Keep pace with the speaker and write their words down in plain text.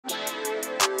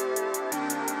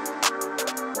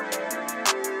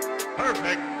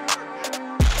Perfect.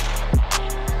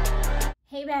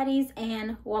 Hey baddies,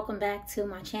 and welcome back to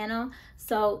my channel.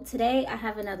 So today I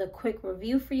have another quick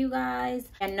review for you guys,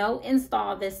 and no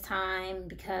install this time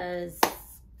because it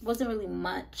wasn't really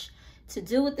much to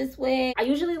do with this wig. I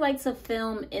usually like to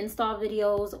film install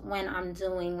videos when I'm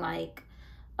doing like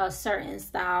a certain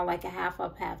style, like a half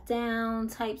up half down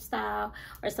type style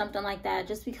or something like that,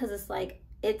 just because it's like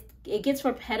it gets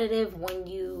repetitive when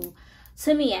you,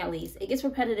 to me at least, it gets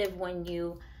repetitive when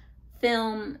you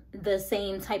film the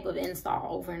same type of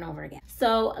install over and over again.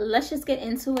 So let's just get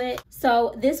into it.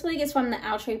 So this wig is from the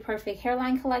Outre Perfect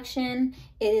Hairline collection.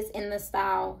 It is in the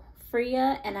style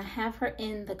Freya, and I have her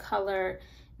in the color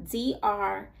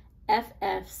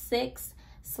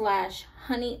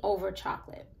DRFF6/Honey Over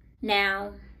Chocolate.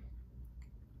 Now,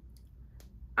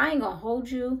 I ain't gonna hold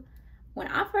you. When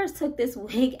I first took this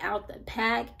wig out the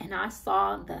pack and I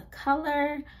saw the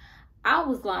color, I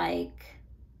was like,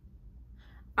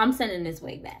 I'm sending this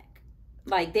wig back.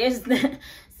 Like, there's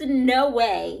no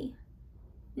way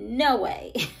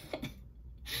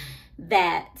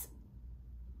that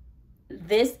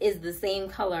this is the same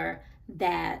color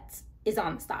that is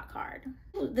on the stock card.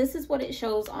 This is what it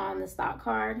shows on the stock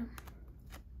card.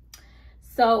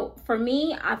 So for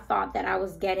me, I thought that I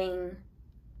was getting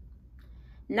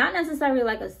not necessarily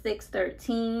like a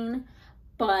 613,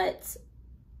 but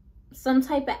some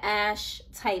type of ash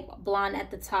type blonde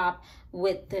at the top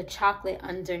with the chocolate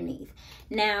underneath.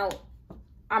 Now,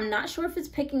 I'm not sure if it's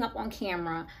picking up on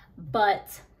camera,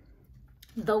 but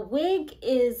the wig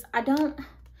is, I don't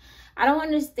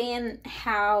understand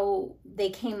how they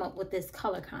came up with this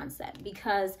color concept,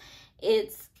 because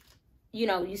it's, you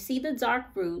know, you see the dark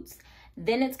roots,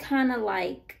 then it's kind of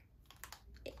like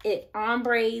it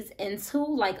ombres into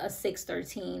like a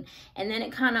 613, and then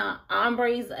it kind of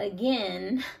ombres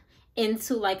again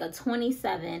into like a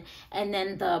 27, and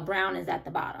then the brown is at the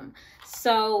bottom.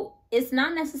 So it's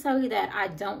not necessarily that I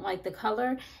don't like the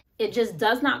color, it just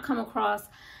does not come across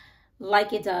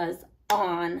like it does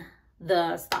on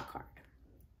the stock card.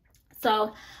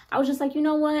 So I was just like, you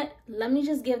know what, let me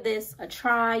just give this a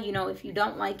try. You know, if you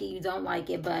don't like it, you don't like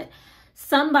it, but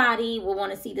somebody will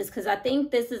want to see this, because I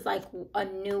think this is like a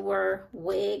newer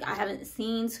wig. I haven't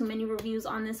seen too many reviews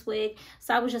on this wig,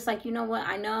 so I was just like, you know what,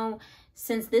 I know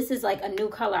since this is like a new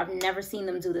color, I've never seen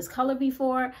them do this color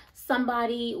before,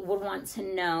 somebody would want to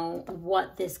know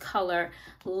what this color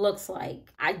looks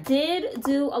like. I did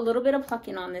do a little bit of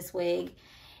plucking on this wig.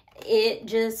 It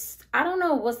just, I don't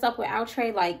know what's up with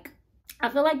Outre. Like, I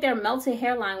feel like their melted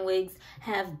hairline wigs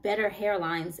have better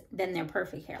hairlines than their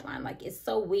perfect hairline. Like, it's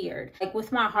so weird. Like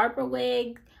with my Harper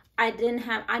wig, I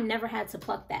never had to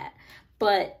pluck that.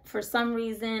 But for some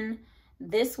reason,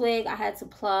 this wig I had to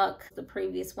pluck. The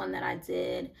previous one that I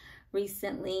did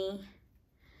recently,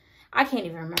 I can't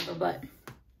even remember, but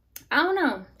I don't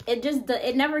know.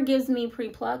 It never gives me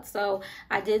pre-plucked. So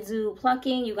I did do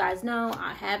plucking. You guys know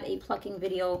I have a plucking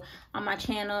video on my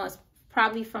channel. It's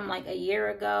probably from like a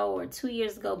year ago or 2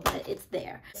 years ago, but it's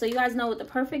there. So you guys know with the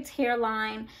perfect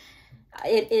hairline,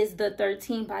 it is the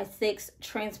 13x6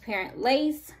 transparent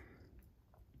lace.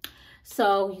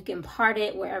 So you can part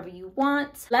it wherever you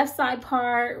want. Left side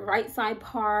part, right side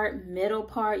part, middle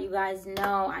part. You guys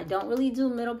know I don't really do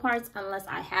middle parts unless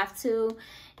I have to.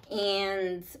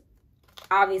 And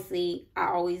obviously, I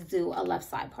always do a left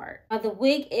side part. The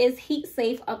wig is heat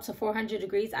safe up to 400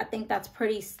 degrees. I think that's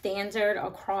pretty standard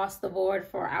across the board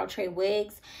for Outre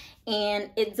wigs. And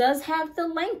it does have the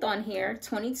length on here,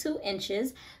 22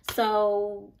 inches.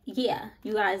 So yeah,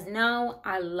 you guys know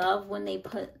I love when they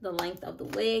put the length of the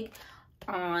wig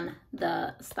on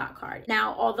the stock card.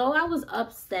 Now, although I was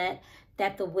upset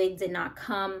that the wig did not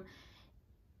come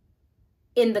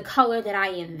in the color that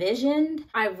I envisioned,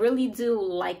 I really do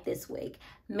like this wig.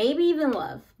 Maybe even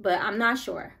love, but I'm not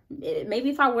sure. Maybe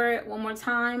if I wear it one more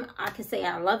time, I could say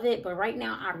I love it, but right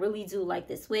now I really do like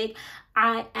this wig.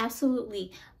 I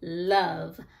absolutely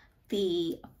love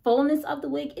the fullness of the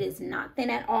wig. It is not thin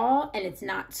at all, and it's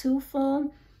not too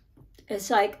full. It's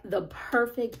like the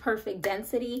perfect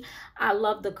density. I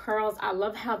love the curls. I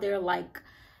love how they're like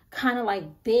kind of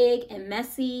like big and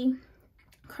messy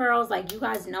curls. Like, you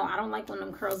guys know I don't like when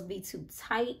them curls be too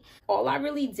tight. All I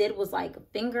really did was like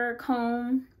finger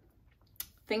comb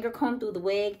through the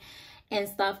wig and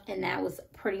stuff, and that was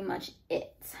pretty much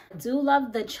it. I do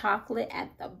love the chocolate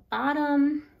at the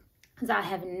bottom, because I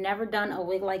have never done a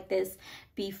wig like this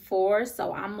before,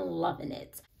 so I'm loving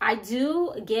it. I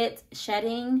do get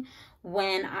shedding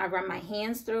when I run my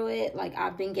hands through it. Like,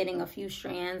 I've been getting a few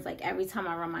strands like every time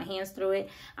I run my hands through it.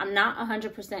 I'm not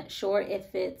 100% sure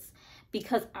if it's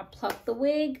because I plucked the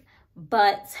wig,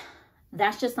 but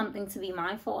that's just something to be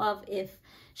mindful of if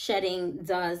shedding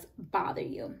does bother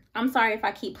you. I'm sorry if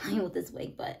I keep playing with this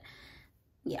wig, but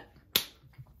yeah.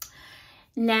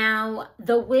 Now,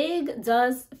 the wig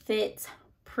does fit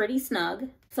pretty snug.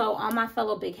 So all my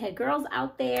fellow big head girls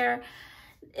out there,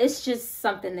 it's just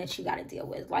something that you got to deal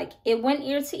with. Like, it went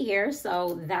ear to ear,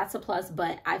 so that's a plus,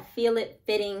 but I feel it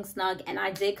fitting snug, and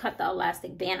I did cut the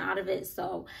elastic band out of it,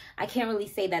 so I can't really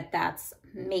say that that's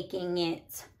making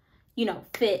it, you know,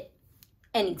 fit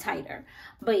any tighter.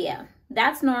 But yeah,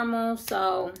 that's normal.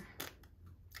 So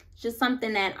just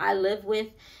something that I live with.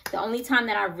 The only time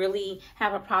that I really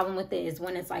have a problem with it is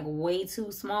when it's like way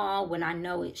too small, when I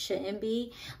know it shouldn't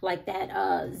be. Like that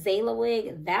Zayla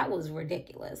wig, that was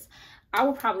ridiculous. I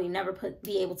would probably never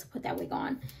be able to put that wig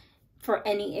on for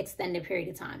any extended period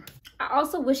of time. I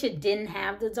also wish it didn't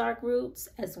have the dark roots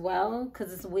as well,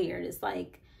 because it's weird. It's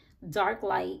like dark,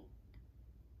 light,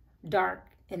 dark,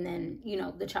 and then, you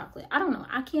know, the chocolate. I don't know.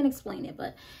 I can't explain it,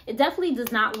 but it definitely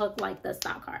does not look like the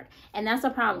stock card. And that's a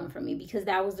problem for me because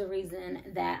that was the reason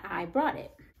that I brought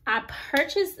it. I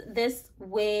purchased this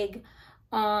wig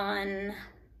on,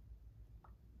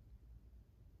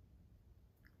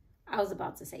 I was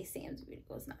about to say Sam's Beauty,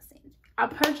 but it's not Sam's. I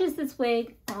purchased this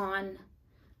wig on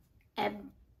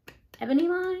Ebony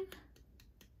Line.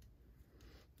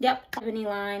 Yep, Ebony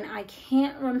Line. I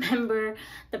can't remember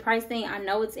the pricing. I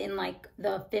know it's in like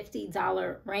the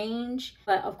 $50 range,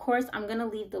 but of course I'm gonna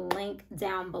leave the link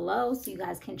down below so you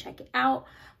guys can check it out,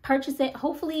 purchase it.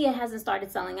 Hopefully it hasn't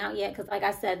started selling out yet, because like I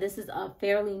said, this is a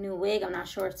fairly new wig. I'm not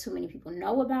sure if too many people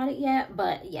know about it yet,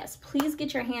 but yes, please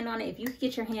get your hand on it. If you could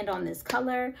get your hand on this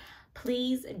color,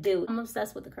 please do. I'm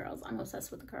obsessed with the curls. I'm obsessed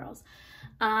with the curls.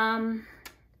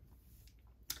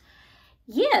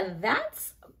 Yeah,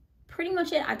 that's pretty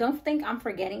much it. I don't think I'm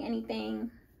forgetting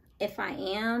anything. If I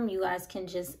am, you guys can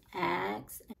just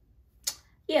ask.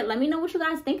 Yeah, let me know what you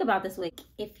guys think about this wig.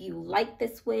 If you like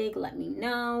this wig, let me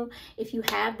know. If you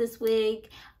have this wig,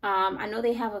 I know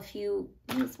they have a few,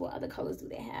 what other colors do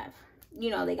they have? You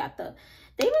know, they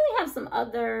really have some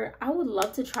other, I would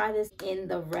love to try this in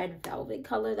the red velvet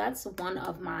color. That's one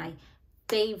of my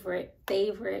favorite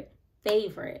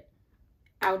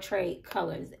Outre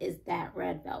colors, is that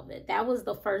red velvet. That was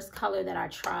the first color that I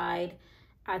tried,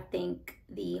 I think,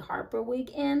 the Harper wig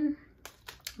in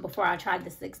before I tried the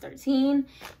 613,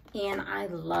 and I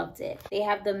loved it. They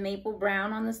have the maple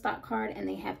brown on the stock card, and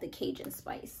they have the Cajun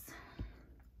spice.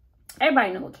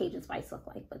 Everybody know what Cajun spice look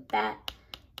like, but that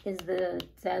is the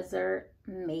desert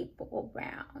maple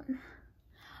brown.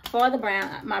 For the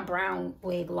brown, my brown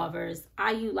wig lovers,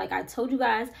 like I told you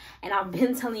guys, and I've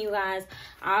been telling you guys,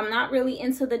 I'm not really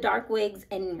into the dark wigs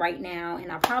and right now,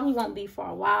 and I probably won't be for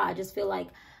a while. I just feel like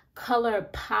color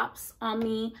pops on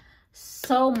me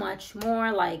so much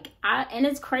more. Like, and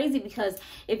it's crazy because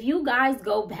if you guys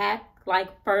go back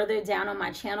like further down on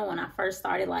my channel when I first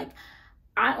started, like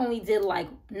I only did like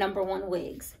 #1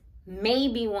 wigs,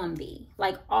 maybe 1B.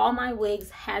 Like all my wigs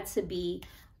had to be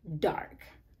dark.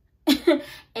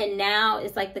 And now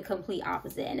it's like the complete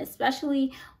opposite, and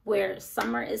especially where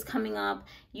summer is coming up,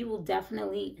 you will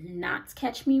definitely not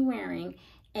catch me wearing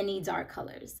any dark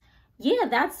colors. Yeah,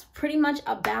 that's pretty much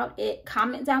about it.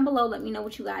 Comment down below, let me know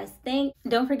what you guys think.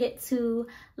 Don't forget to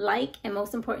like, and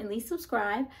most importantly,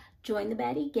 subscribe. Join the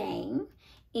baddie gang,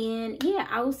 and yeah,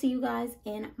 I will see you guys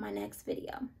in my next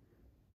video.